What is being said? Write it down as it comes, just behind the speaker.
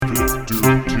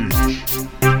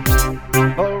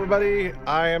everybody.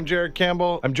 I am Jared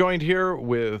Campbell. I'm joined here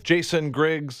with Jason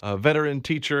Griggs, a veteran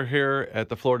teacher here at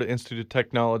the Florida Institute of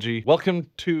Technology. Welcome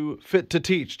to Fit to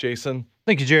Teach, Jason.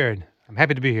 Thank you, Jared. I'm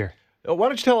happy to be here. Why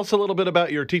don't you tell us a little bit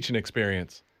about your teaching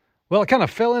experience? Well, I kind of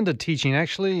fell into teaching,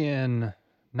 actually. In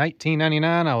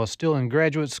 1999, I was still in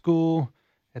graduate school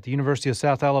at the University of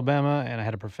South Alabama, and I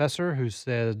had a professor who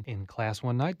said in class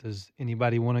one night, does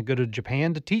anybody want to go to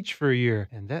Japan to teach for a year?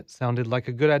 And that sounded like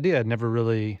a good idea. I'd never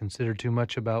really considered too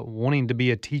much about wanting to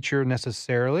be a teacher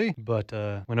necessarily, but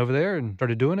went over there and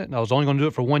started doing it. And I was only going to do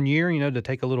it for 1 year, to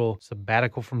take a little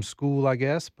sabbatical from school, I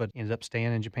guess, but ended up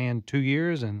staying in Japan 2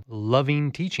 years and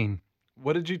loving teaching.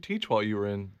 What did you teach while you were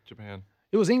in Japan?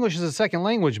 It was English as a second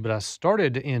language, but I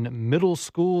started in middle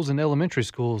schools and elementary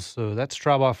schools, so that's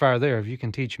trial by fire there. If you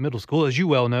can teach middle school, as you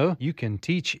well know, you can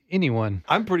teach anyone.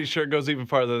 I'm pretty sure it goes even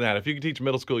farther than that. If you can teach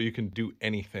middle school, you can do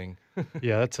anything.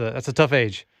 Yeah, that's a tough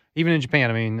age. Even in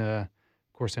Japan, of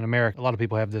course, in America, a lot of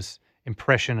people have this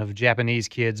impression of Japanese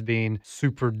kids being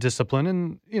super disciplined,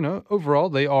 and, overall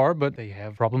they are, but they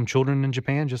have problem children in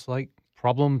Japan, just like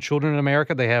problem children in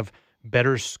America. They have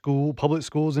better public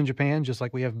schools in Japan, just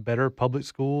like we have better public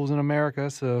schools in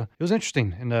America. So it was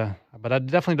interesting, but I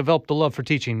definitely developed a love for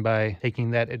teaching by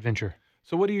taking that adventure.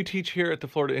 So what do you teach here at the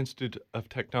Florida Institute of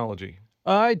Technology?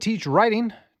 I teach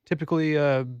writing, typically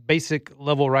basic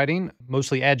level writing,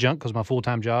 mostly adjunct because my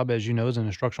full-time job, as you know, is an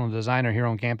instructional designer here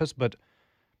on campus. But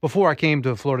before I came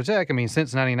to Florida Tech,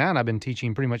 since 99, I've been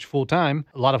teaching pretty much full-time.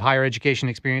 A lot of higher education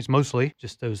experience, mostly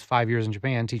just those 5 years in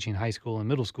Japan, teaching high school and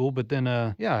middle school. But then,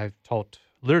 I've taught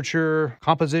literature,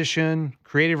 composition,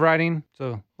 creative writing,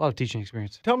 so a lot of teaching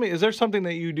experience. Tell me, is there something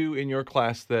that you do in your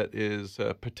class that is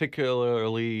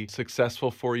particularly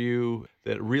successful for you,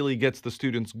 that really gets the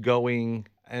students going,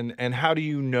 and how do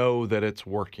you know that it's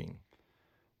working?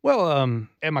 Well,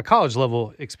 at my college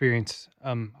level experience,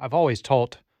 I've always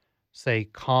taught, say,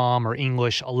 COM or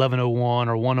English 1101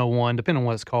 or 101, depending on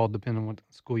what it's called, depending on what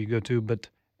school you go to.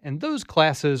 And those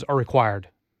classes are required.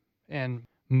 And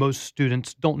most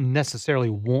students don't necessarily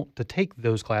want to take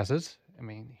those classes.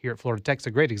 Here at Florida Tech's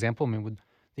a great example. With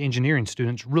the engineering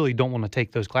students really don't want to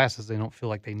take those classes. They don't feel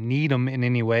like they need them in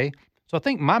any way. So I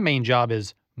think my main job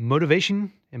is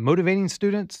motivation and motivating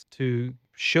students to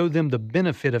show them the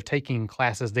benefit of taking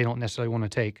classes they don't necessarily want to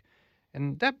take.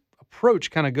 And that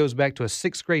approach kind of goes back to a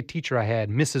sixth grade teacher I had,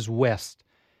 Mrs. West.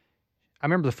 I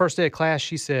remember the first day of class,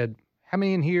 she said, how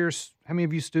many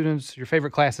of you students, your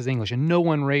favorite class is English? And no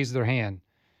one raised their hand.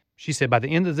 She said, by the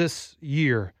end of this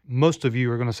year, most of you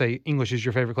are going to say English is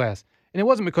your favorite class. And it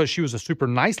wasn't because she was a super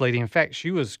nice lady. In fact,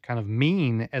 she was kind of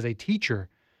mean as a teacher,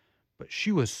 but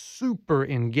she was super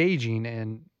engaging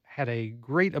and had a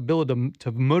great ability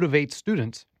to motivate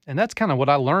students. And that's kind of what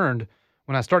I learned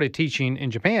when I started teaching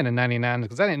in Japan in 99,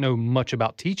 because I didn't know much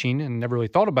about teaching and never really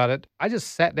thought about it. I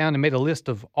just sat down and made a list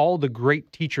of all the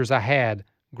great teachers I had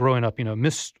growing up.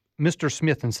 Mr.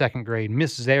 Smith in second grade,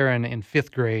 Miss Zarin in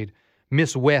fifth grade,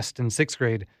 Miss West in sixth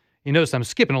grade. You notice I'm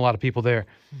skipping a lot of people there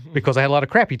because I had a lot of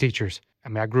crappy teachers.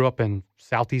 I grew up in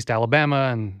Southeast Alabama,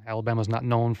 and Alabama's not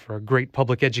known for a great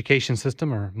public education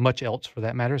system or much else for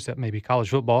that matter, except maybe college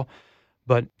football.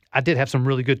 But I did have some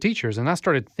really good teachers, and I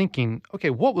started thinking, okay,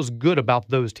 what was good about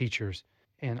those teachers?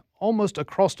 And almost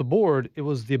across the board, it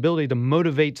was the ability to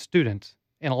motivate students.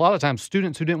 And a lot of times,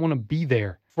 students who didn't want to be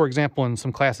there. For example, in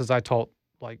some classes I taught,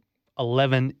 like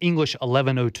English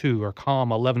 1102 or COM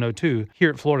 1102 here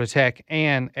at Florida Tech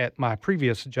and at my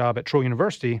previous job at Troy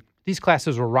University, these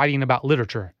classes were writing about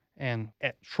literature. And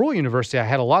at Troy University, I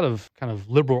had a lot of kind of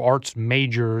liberal arts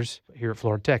majors. Here at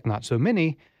Florida Tech, not so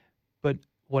many. But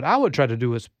what I would try to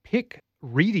do is pick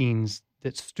readings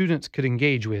that students could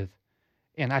engage with.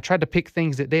 And I tried to pick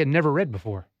things that they had never read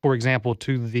before. For example,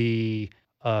 to the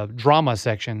drama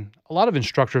section, a lot of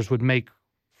instructors would make,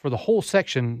 for the whole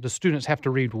section, the students have to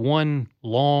read one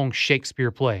long Shakespeare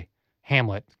play,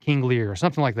 Hamlet, King Lear, or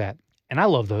something like that. And I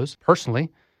love those personally,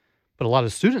 but a lot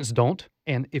of students don't.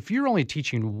 And if you're only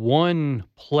teaching one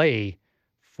play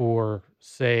for,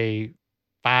 say,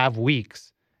 5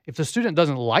 weeks, if the student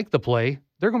doesn't like the play,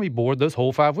 they're going to be bored those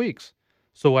whole 5 weeks.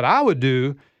 So what I would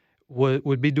do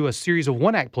would be do a series of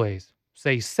one-act plays,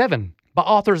 say 7, by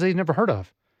authors they've never heard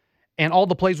of. And all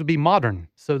the plays would be modern.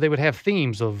 So they would have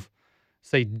themes of,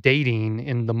 say, dating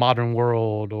in the modern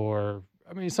world, or,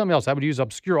 something else. I would use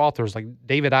obscure authors like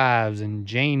David Ives and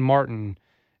Jane Martin.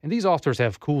 And these authors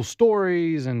have cool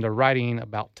stories, and they're writing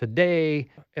about today.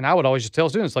 And I would always just tell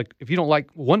students, like, if you don't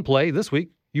like one play this week,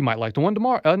 you might like the one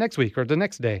next week or the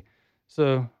next day.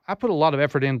 So I put a lot of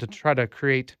effort in to try to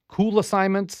create cool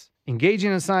assignments,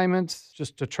 engaging assignments,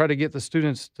 just to try to get the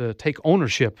students to take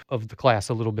ownership of the class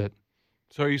a little bit.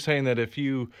 So are you saying that if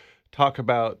you talk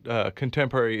about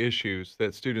contemporary issues,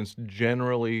 that students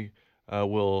generally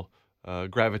will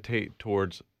gravitate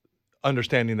towards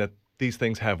understanding that these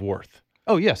things have worth?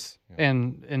 Oh, yes. Yeah.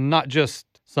 And not just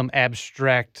some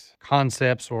abstract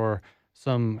concepts or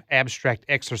some abstract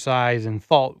exercise and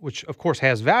thought, which of course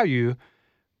has value,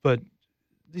 but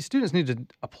these students need to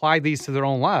apply these to their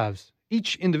own lives.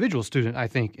 Each individual student, I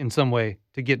think, in some way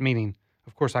to get meaning.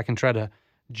 Of course, I can try to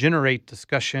generate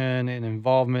discussion and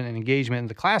involvement and engagement in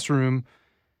the classroom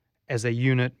as a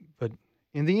unit, but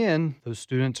in the end, those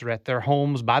students are at their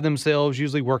homes by themselves,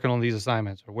 usually working on these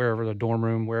assignments or wherever, the dorm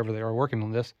room, wherever they are working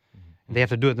on this, and they have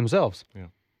to do it themselves. Yeah.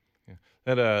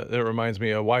 That reminds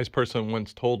me, a wise person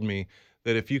once told me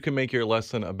that if you can make your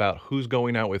lesson about who's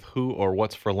going out with who or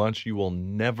what's for lunch, you will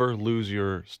never lose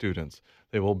your students.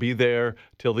 They will be there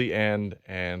till the end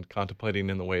and contemplating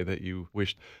in the way that you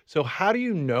wished. So how do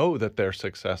you know that they're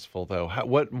successful, though?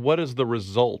 What is the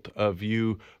result of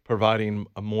you providing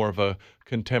more of a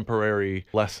contemporary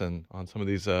lesson on some of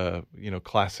these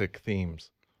classic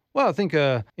themes? Well, I think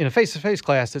in a face-to-face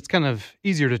class, it's kind of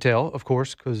easier to tell, of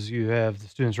course, because you have the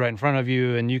students right in front of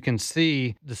you, and you can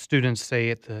see the students,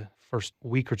 say, at the first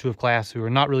week or two of class who are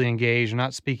not really engaged or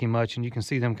not speaking much, and you can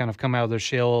see them kind of come out of their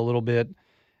shell a little bit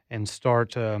and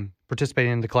start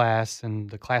participating in the class, and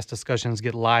the class discussions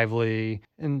get lively.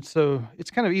 And so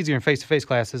it's kind of easier in face-to-face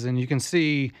classes, and you can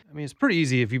see, I mean, it's pretty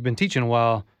easy if you've been teaching a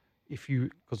while,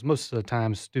 because most of the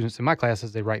time students in my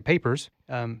classes, they write papers.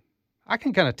 I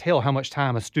can kind of tell how much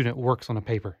time a student works on a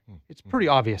paper. It's pretty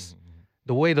obvious.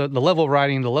 The way the level of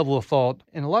writing, the level of thought,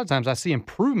 and a lot of times I see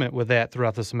improvement with that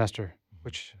throughout the semester,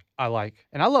 which I like.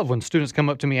 And I love when students come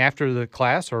up to me after the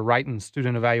class or writing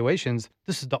student evaluations.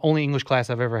 This is the only English class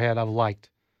I've ever had I've liked.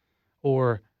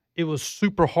 Or it was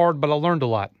super hard, but I learned a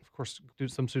lot. Of course,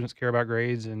 some students care about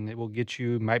grades and it will get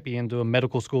you, might be into a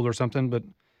medical school or something. But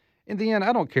in the end,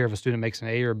 I don't care if a student makes an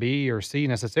A or B or C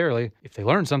necessarily. If they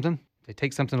learn something, they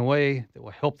take something away that will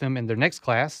help them in their next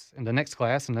class, and the next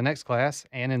class, and the next class,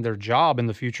 and in their job in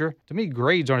the future. To me,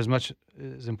 grades aren't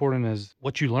as important as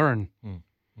what you learn.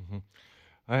 Mm-hmm.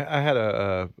 I had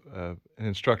an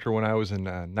instructor when I was in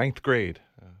ninth grade,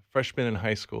 freshman in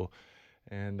high school,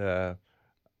 and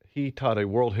he taught a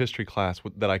world history class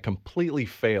that I completely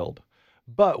failed.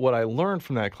 But what I learned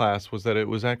from that class was that it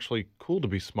was actually cool to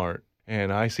be smart,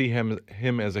 and I see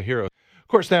him as a hero. Of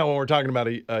course, now when we're talking about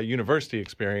a university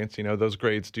experience, those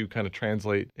grades do kind of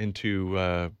translate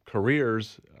into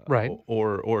careers, right,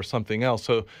 or something else.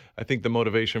 So I think the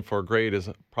motivation for a grade is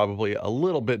probably a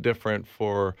little bit different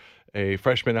for a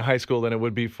freshman in high school than it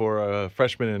would be for a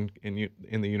freshman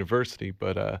in the university.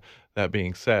 But that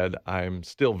being said, I'm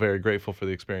still very grateful for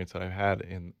the experience that I've had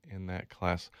in that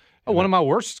class. One of my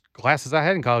worst classes I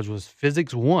had in college was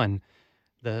Physics 1.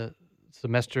 The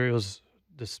semester, it was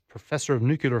this professor of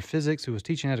nuclear physics who was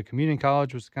teaching at a community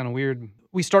college. It was kind of weird.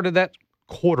 We started that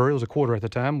quarter, it was a quarter at the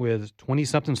time, with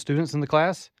 20-something students in the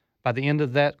class. By the end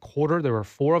of that quarter, there were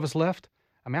 4 of us left.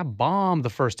 I mean, I bombed the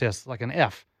first test like an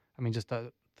F. I mean, just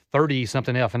a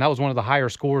 30-something F, and that was one of the higher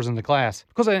scores in the class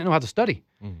because I didn't know how to study.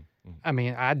 Mm-hmm. I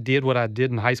mean, I did what I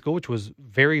did in high school, which was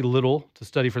very little to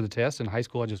study for the test. In high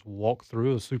school, I just walked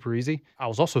through. It was super easy. I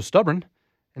was also stubborn,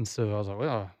 and so I was like,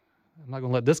 well, I'm not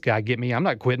going to let this guy get me. I'm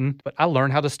not quitting. But I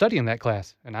learned how to study in that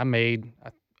class, and I made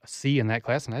a C in that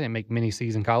class, and I didn't make many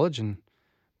C's in college.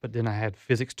 But then I had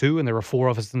Physics 2, and there were 4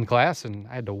 of us in the class, and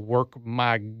I had to work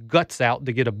my guts out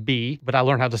to get a B, but I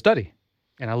learned how to study.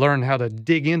 And I learned how to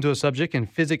dig into a subject. In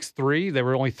Physics 3, there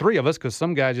were only 3 of us because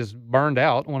some guy just burned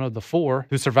out. One of the 4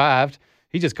 who survived,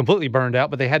 he just completely burned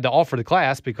out, but they had to offer the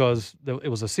class because it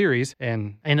was a series.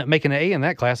 And I ended up making an A in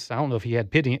that class. I don't know if he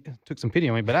had took some pity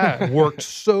on me, but I worked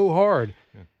so hard.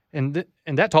 Yeah. And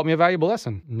that taught me a valuable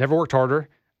lesson. Never worked harder.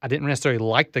 I didn't necessarily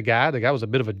like the guy. The guy was a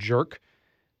bit of a jerk.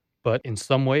 But in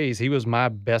some ways, he was my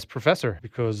best professor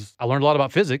because I learned a lot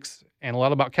about physics and a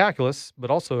lot about calculus,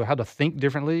 but also how to think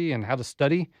differently and how to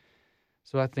study.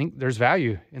 So I think there's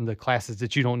value in the classes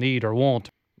that you don't need or want.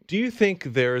 Do you think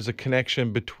there is a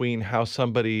connection between how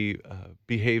somebody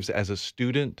behaves as a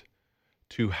student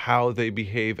to how they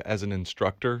behave as an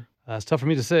instructor? It's tough for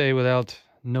me to say without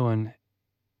knowing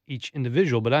each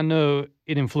individual, but I know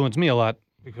it influenced me a lot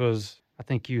because I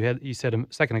think you said a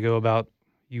second ago about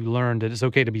you learned that it's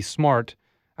okay to be smart.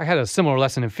 I had a similar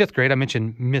lesson in 5th grade. I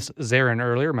mentioned Miss Zarin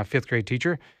earlier, my 5th grade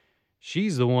teacher.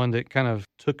 She's the one that kind of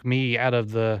took me out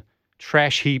of the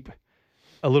trash heap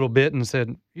a little bit and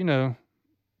said,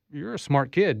 you're a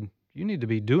smart kid. You need to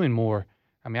be doing more.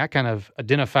 I mean, I kind of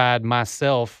identified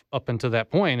myself up until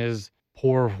that point as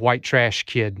poor white trash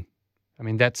kid. I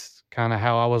mean, that's kind of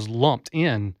how I was lumped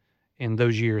in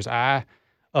those years. I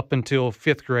up until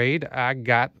 5th grade, I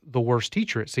got the worst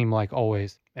teacher, it seemed like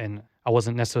always. And I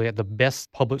wasn't necessarily at the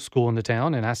best public school in the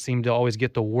town, and I seemed to always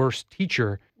get the worst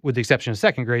teacher, with the exception of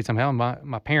 2nd grade somehow.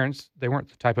 My parents, they weren't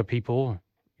the type of people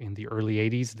in the early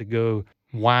 80s to go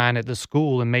whine at the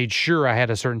school and made sure I had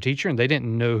a certain teacher, and they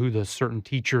didn't know who the certain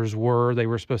teachers were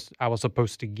I was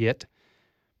supposed to get.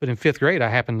 But in 5th grade, I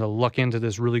happened to luck into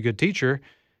this really good teacher,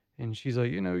 and she's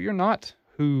like, you're not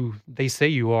who they say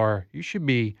you are. You should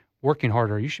be working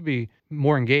harder. You should be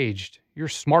more engaged. You're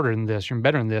smarter than this. You're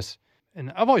better than this.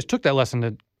 And I've always took that lesson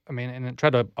and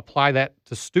tried to apply that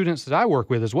to students that I work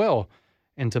with as well,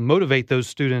 and to motivate those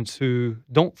students who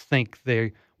don't think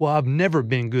I've never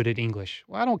been good at English.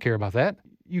 Well, I don't care about that.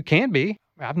 You can be.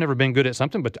 I've never been good at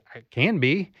something, but I can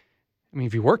be. I mean,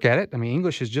 if you work at it,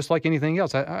 English is just like anything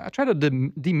else. I try to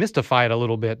demystify it a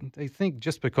little bit. They think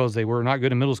just because they were not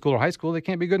good in middle school or high school, they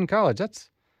can't be good in college.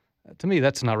 To me,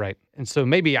 that's not right. And so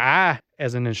maybe I,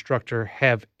 as an instructor,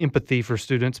 have empathy for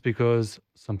students because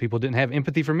some people didn't have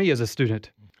empathy for me as a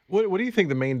student. What do you think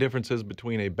the main difference is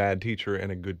between a bad teacher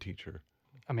and a good teacher?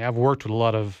 I've worked with a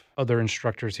lot of other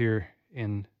instructors here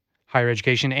in higher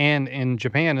education and in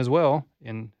Japan as well,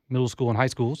 in middle school and high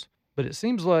schools. But it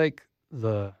seems like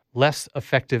the less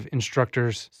effective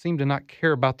instructors seem to not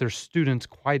care about their students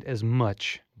quite as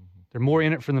much. Mm-hmm. They're more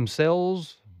in it for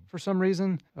themselves for some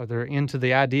reason, or they're into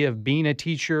the idea of being a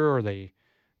teacher, or they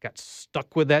got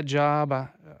stuck with that job.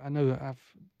 I know I've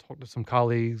talked to some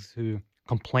colleagues who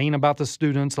complain about the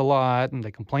students a lot, and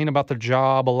they complain about their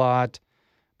job a lot.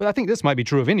 But I think this might be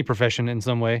true of any profession in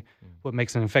some way. What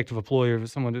makes an effective employer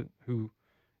is someone who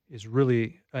is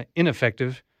really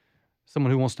ineffective,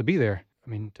 someone who wants to be there.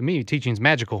 To me, teaching's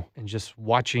magical, and just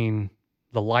watching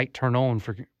the light turn on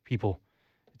for people,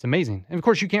 it's amazing. And of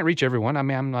course, you can't reach everyone.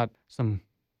 I'm not some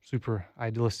super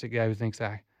idealistic guy who thinks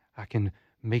I can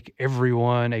make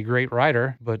everyone a great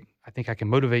writer, but I think I can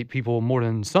motivate people more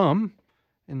than some.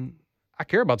 And I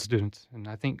care about students, and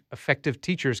I think effective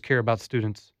teachers care about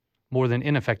students more than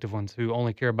ineffective ones who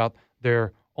only care about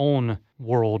their own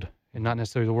world and not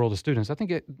necessarily the world of students. I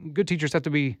think good teachers have to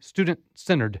be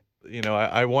student-centered.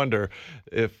 I wonder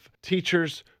if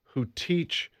teachers who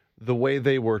teach the way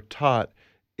they were taught,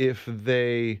 if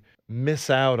they miss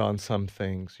out on some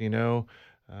things,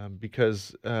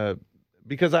 because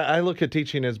I look at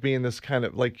teaching as being this kind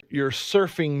of like you're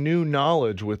surfing new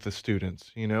knowledge with the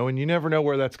students, and you never know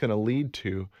where that's going to lead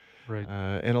to. Right.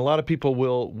 And a lot of people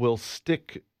will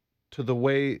stick to the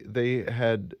way they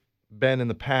had been in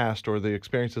the past or the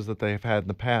experiences that they have had in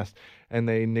the past, and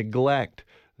they neglect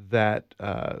that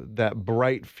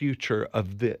bright future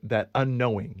of that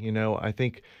unknowing. I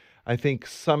think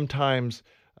sometimes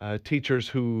teachers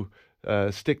who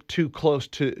stick too close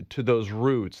to those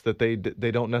roots, that they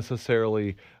don't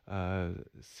necessarily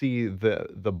see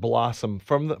the blossom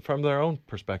from their own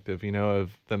perspective,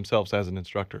 of themselves as an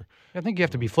instructor. I think you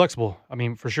have to be flexible.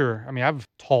 For sure. I've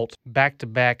taught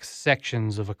back-to-back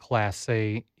sections of a class,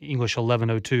 say English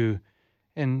 1102,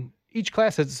 and each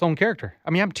class has its own character.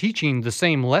 I'm teaching the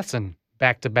same lesson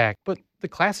back-to-back, but the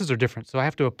classes are different, so I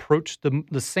have to approach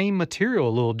the same material a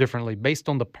little differently based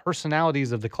on the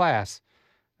personalities of the class.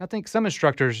 I think some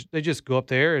instructors, they just go up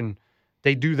there and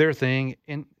they do their thing,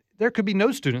 and there could be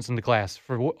no students in the class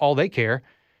for all they care,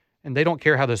 and they don't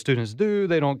care how the students do.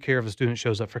 They don't care if a student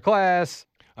shows up for class.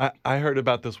 I heard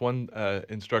about this one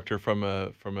instructor from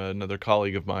another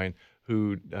colleague of mine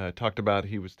who talked about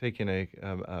he was taking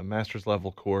a master's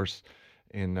level course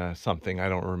in something, I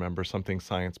don't remember, something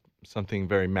science, something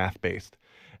very math-based.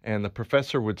 And the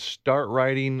professor would start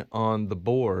writing on the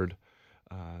board.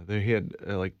 He had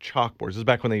like chalkboards. This is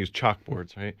back when they used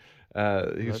chalkboards, right?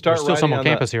 There's still some on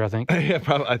campus here, I think. Yeah,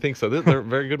 probably, I think so. They're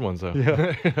very good ones, though.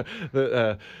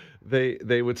 Yeah.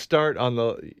 They would start on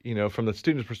the, from the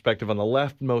student's perspective, on the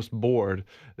leftmost board.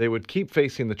 They would keep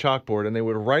facing the chalkboard, and they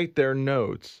would write their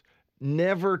notes,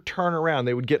 never turn around.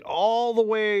 They would get all the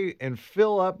way and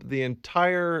fill up the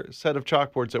entire set of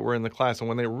chalkboards that were in the class. And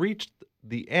when they reached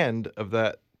the end of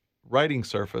that writing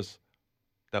surface,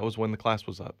 that was when the class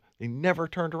was up. They never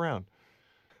turned around.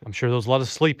 I'm sure there was a lot of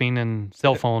sleeping and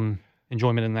cell phone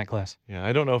enjoyment in that class. Yeah,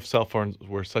 I don't know if cell phones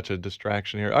were such a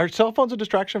distraction here. Are cell phones a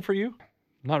distraction for you?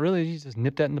 Not really. You just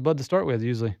nip that in the bud to start with,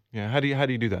 usually. Yeah, how do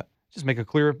you do that? Just make a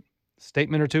clear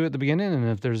statement or two at the beginning, and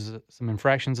if there's some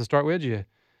infractions to start with, you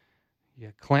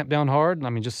clamp down hard.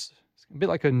 Just it's a bit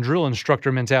like a drill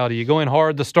instructor mentality. You go in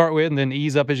hard to start with and then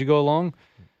ease up as you go along.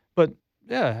 But,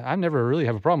 yeah, I never really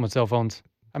have a problem with cell phones.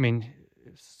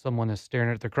 If someone is staring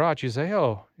at their crotch, you say,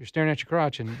 "Oh, you're staring at your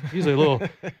crotch," and usually a little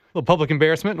public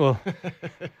embarrassment will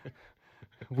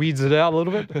weeds it out a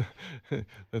little bit.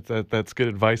 That's good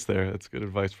advice there. That's good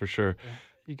advice for sure.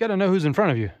 you got to know who's in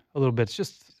front of you a little bit. It's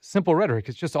just simple rhetoric.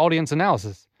 It's just audience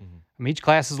analysis. Mm-hmm. I mean, each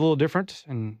class is a little different,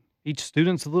 and each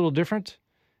student's a little different.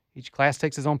 Each class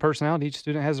takes its own personality. Each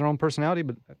student has their own personality,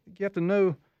 but I think you have to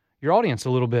know your audience a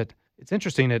little bit. It's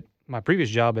interesting, at my previous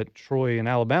job at Troy in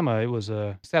Alabama, it was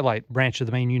a satellite branch of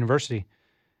the main university,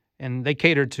 and they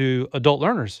catered to adult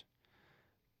learners.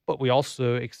 But we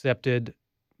also accepted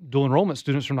dual enrollment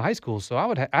students from the high school. So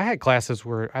I had classes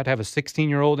where I'd have a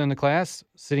 16-year-old in the class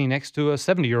sitting next to a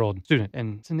 70-year-old student.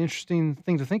 And it's an interesting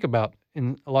thing to think about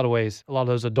in a lot of ways. A lot of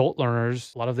those adult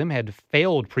learners, a lot of them had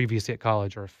failed previously at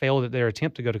college or failed at their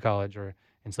attempt to go to college, or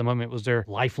and some of them it was their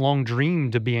lifelong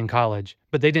dream to be in college.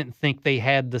 But they didn't think they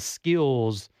had the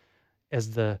skills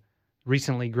as the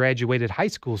recently graduated high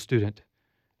school student.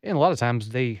 And a lot of times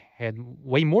they had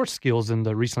way more skills than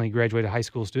the recently graduated high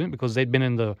school student because they'd been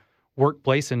in the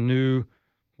workplace and knew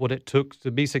what it took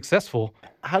to be successful.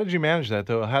 How did you manage that,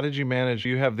 though? How did you manage?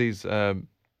 You have these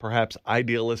perhaps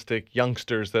idealistic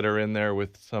youngsters that are in there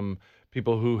with some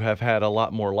people who have had a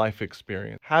lot more life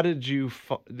experience. How did you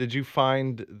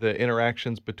find the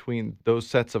interactions between those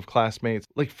sets of classmates?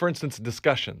 Like, for instance,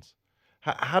 discussions.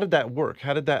 How did that work?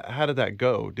 How did that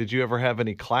go? Did you ever have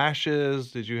any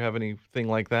clashes? Did you have anything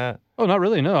like that? Oh, not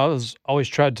really. No, I was always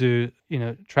tried to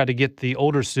get the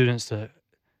older students to,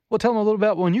 well, tell them a little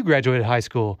about when you graduated high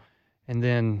school. And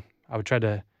then I would try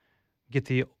to get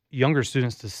the younger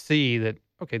students to see that,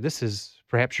 okay, this is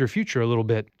perhaps your future a little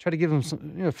bit. Try to give them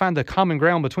some, find the common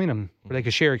ground between them where they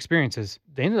could share experiences.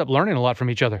 They ended up learning a lot from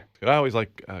each other. I always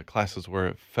like classes where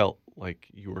it felt like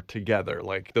you were together,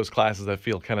 like those classes that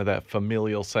feel kind of that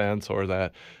familial sense, or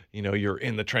that, you're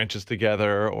in the trenches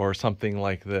together or something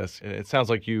like this. It sounds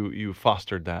like you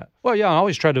fostered that. Well, yeah, I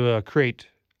always try to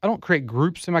I don't create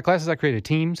groups in my classes. I created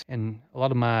teams, and a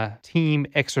lot of my team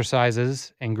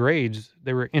exercises and grades,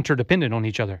 they were interdependent on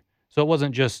each other. So it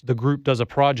wasn't just the group does a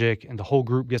project and the whole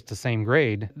group gets the same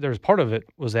grade. There's part of it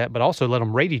was that, but also let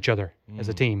them rate each other as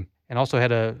a team. And also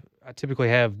I typically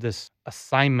have this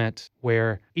assignment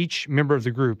where each member of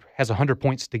the group has 100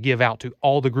 points to give out to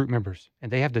all the group members,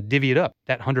 and they have to divvy it up,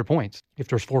 that 100 points. If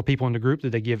there's 4 people in the group, do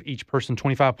they give each person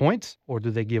 25 points, or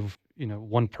do they give,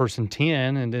 one person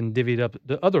 10 and then divvy it up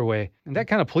the other way? And that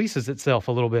kind of polices itself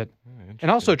a little bit. And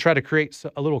also try to create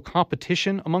a little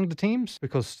competition among the teams,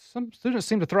 because some students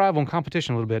seem to thrive on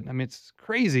competition a little bit. I mean, it's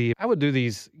crazy. I would do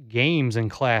these games in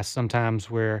class sometimes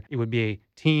where it would be a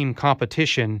team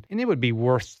competition, and it would be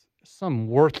some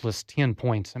worthless 10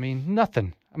 points. I mean,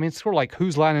 nothing. I mean, it's sort of like,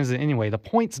 whose line is it anyway? The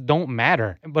points don't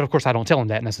matter. But of course, I don't tell them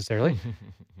that necessarily.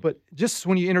 But just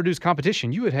when you introduce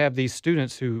competition, you would have these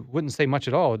students who wouldn't say much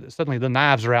at all. Suddenly the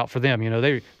knives are out for them.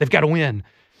 They've got to win.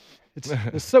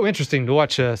 It's so interesting to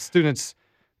watch students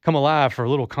come alive for a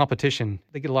little competition.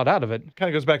 They get a lot out of it. Kind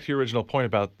of goes back to your original point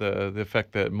about the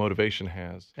effect that motivation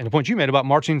has. And the point you made about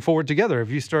marching forward together. If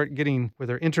you start getting where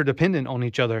they're interdependent on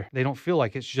each other, they don't feel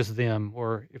like it's just them.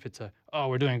 Or if it's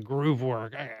we're doing group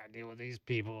work, I got to deal with these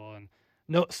people, and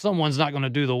no, someone's not going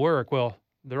to do the work. Well,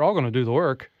 they're all going to do the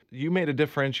work. You made a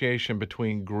differentiation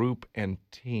between group and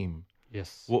team.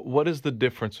 Yes. What is the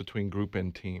difference between group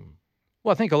and team?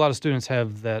 Well, I think a lot of students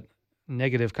have that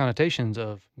negative connotations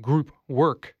of group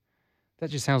work. That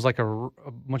just sounds like a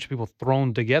bunch of people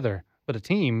thrown together. But a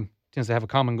team tends to have a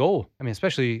common goal. I mean,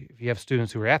 especially if you have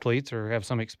students who are athletes or have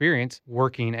some experience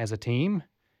working as a team.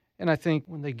 And I think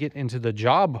when they get into the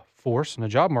job force and the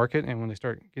job market, and when they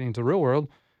start getting into the real world,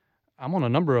 I'm on a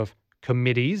number of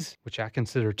committees, which I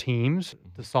consider teams,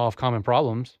 to solve common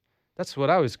problems. That's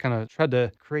what I always kind of tried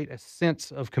to create, a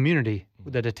sense of community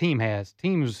that a team has.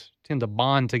 Teams tend to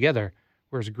bond together,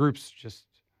 whereas groups just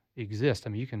exist.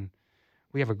 I mean,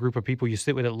 we have a group of people you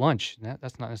sit with at lunch.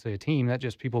 That's not necessarily a team. That's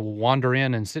just people wander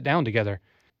in and sit down together.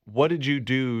 What did you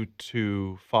do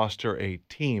to foster a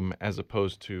team as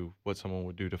opposed to what someone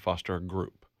would do to foster a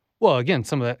group? Well, again,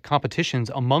 some of the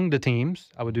competitions among the teams,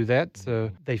 I would do that.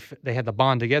 So they had to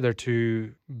bond together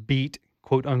to beat,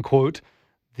 quote unquote,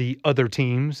 the other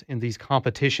teams in these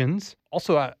competitions.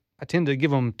 Also, I tend to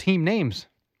give them team names.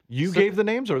 You gave the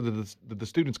names, or did the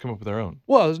students come up with their own?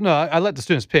 Well, no, I let the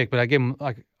students pick, but I gave them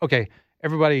okay,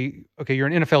 everybody, you're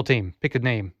an NFL team. Pick a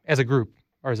name as a group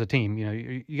or as a team.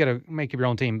 You got to make up your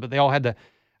own team. But they all had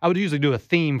I would usually do a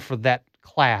theme for that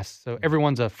class. So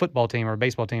everyone's a football team or a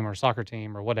baseball team or a soccer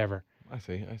team or whatever. I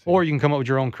see. Or you can come up with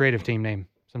your own creative team name.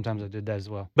 Sometimes I did that as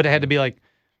well. But it had to be like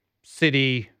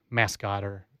city mascot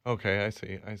or... Okay, I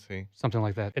see. Something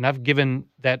like that. And I've given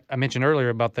that, I mentioned earlier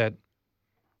about that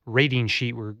rating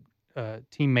sheet where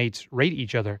teammates rate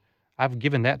each other. I've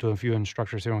given that to a few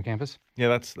instructors here on campus. Yeah,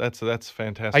 that's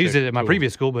fantastic. I used it at my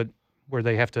previous school, but where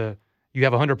they have to You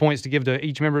have 100 points to give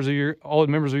to all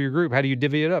the members of your group. How do you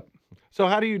divvy it up? So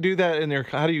how do you do that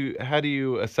how do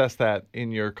you assess that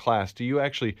in your class? Do you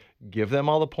actually give them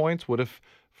all the points? What if,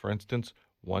 for instance,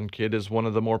 one kid is one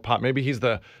of the more maybe he's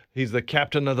the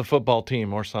captain of the football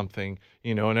team or something,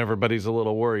 and everybody's a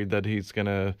little worried that he's going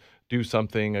to do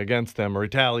something against them or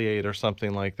retaliate or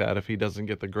something like that if he doesn't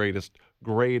get the greatest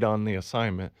grade on the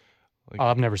assignment.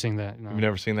 I've never seen that. No. You've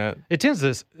never seen that? It tends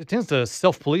to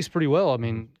self-police pretty well. I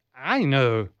mean, I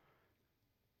know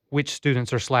which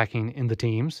students are slacking in the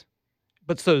teams,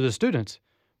 but so do the students.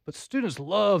 But students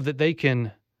love that they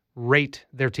can rate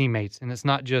their teammates, and it's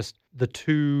not just the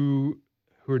two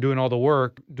who are doing all the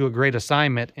work do a great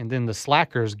assignment, and then the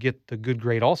slackers get the good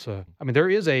grade also. I mean, there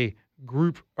is a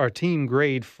group or team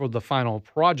grade for the final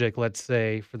project, let's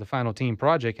say, for the final team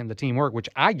project and the teamwork, which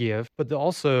I give, but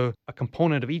also a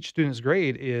component of each student's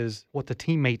grade is what the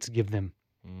teammates give them.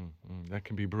 That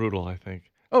can be brutal, I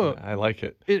think. Oh, I like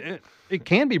it. It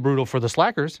can be brutal for the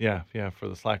slackers. Yeah, for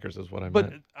the slackers is what I meant.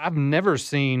 But I've never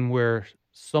seen where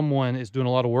someone is doing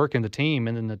a lot of work in the team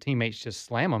and then the teammates just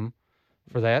slam them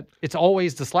for that. It's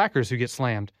always the slackers who get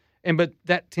slammed. But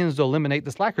that tends to eliminate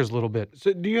the slackers a little bit.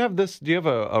 So do you have this? Do you have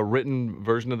a written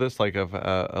version of this, like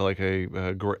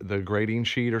the grading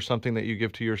sheet or something that you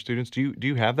give to your students? Do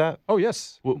you have that? Oh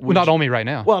yes. Not on me right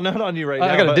now. Well, not on you right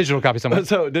now. I got a digital copy somewhere.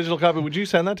 So digital copy. Would you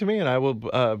send that to me and I will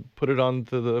put it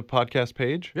onto the podcast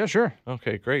page? Yeah, sure.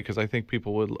 Okay, great. Because I think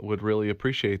people would really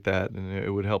appreciate that, and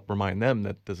it would help remind them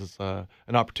that this is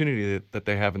an opportunity that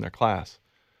they have in their class.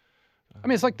 I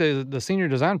mean, it's like the senior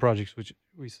design projects, which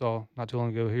we saw not too long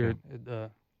ago here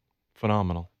at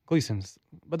Phenomenal. Gleason's.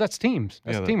 But that's teams.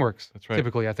 That's teamwork. That's right.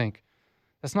 Typically, I think.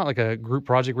 That's not like a group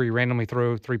project where you randomly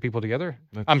throw 3 people together.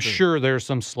 I'm true. sure there's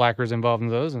some slackers involved in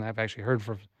those, and I've actually heard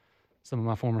from some of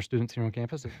my former students here on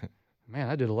campus that, man,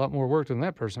 I did a lot more work than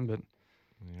that person, but...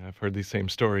 Yeah, I've heard these same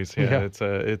stories. Yeah. It's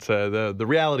the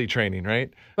reality training,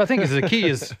 right? But I think the key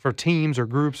is for teams or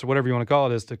groups or whatever you want to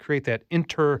call it is to create that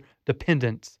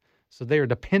interdependence. So they are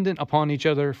dependent upon each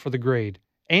other for the grade,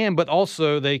 but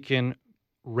also they can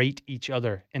rate each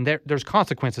other, and there's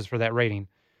consequences for that rating,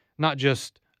 not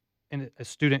just a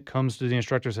student comes to the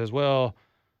instructor and says, "Well,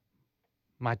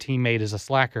 my teammate is a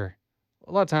slacker."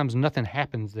 A lot of times, nothing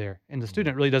happens there, and the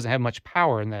student really doesn't have much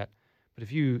power in that. But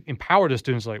if you empower the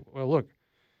students, like, "Well, look,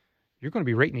 you're going to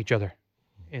be rating each other,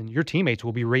 and your teammates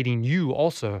will be rating you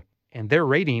also, and their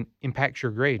rating impacts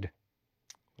your grade."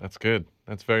 That's good.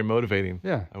 That's very motivating.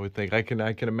 Yeah. I would think I can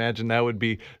imagine that would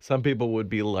be, some people would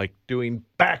be like doing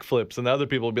backflips and the other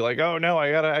people would be like, "Oh no,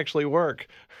 I got to actually work."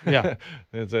 Yeah.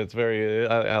 it's very,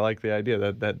 I like the idea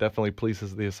that definitely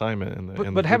polices the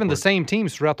assignment. But having the same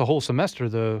teams throughout the whole semester,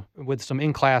 though, with some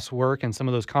in-class work and some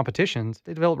of those competitions,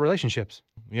 they develop relationships.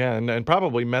 Yeah. And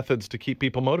probably methods to keep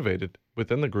people motivated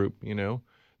within the group,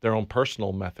 their own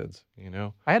personal methods,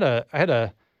 I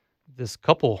had this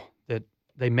couple that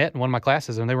they met in one of my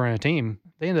classes and they were in a team.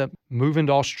 They ended up moving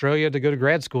to Australia to go to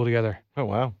grad school together. Oh,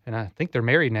 wow. And I think they're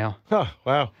married now. Oh,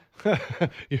 wow.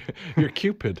 You're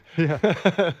Cupid. Yeah.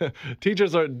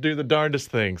 Teachers do the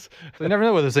darndest things. They never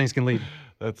know where those things can lead.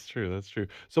 That's true.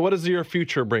 So what does your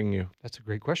future bring you? That's a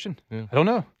great question. Yeah. I don't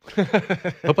know.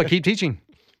 Hope I keep teaching.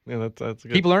 Yeah, that's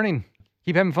good. Keep learning.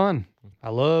 Keep having fun. I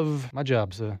love my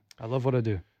job, so I love what I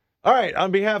do. All right. On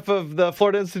behalf of the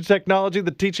Florida Institute of Technology, the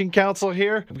Teaching Council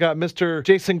here, we've got Mr.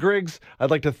 Jason Griggs.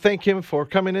 I'd like to thank him for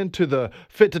coming into the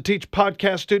Fit to Teach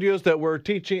podcast studios that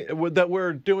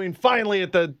we're doing finally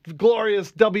at the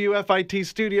glorious WFIT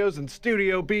studios in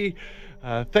Studio B.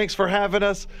 Thanks for having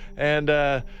us, and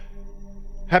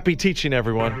happy teaching,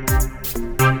 everyone.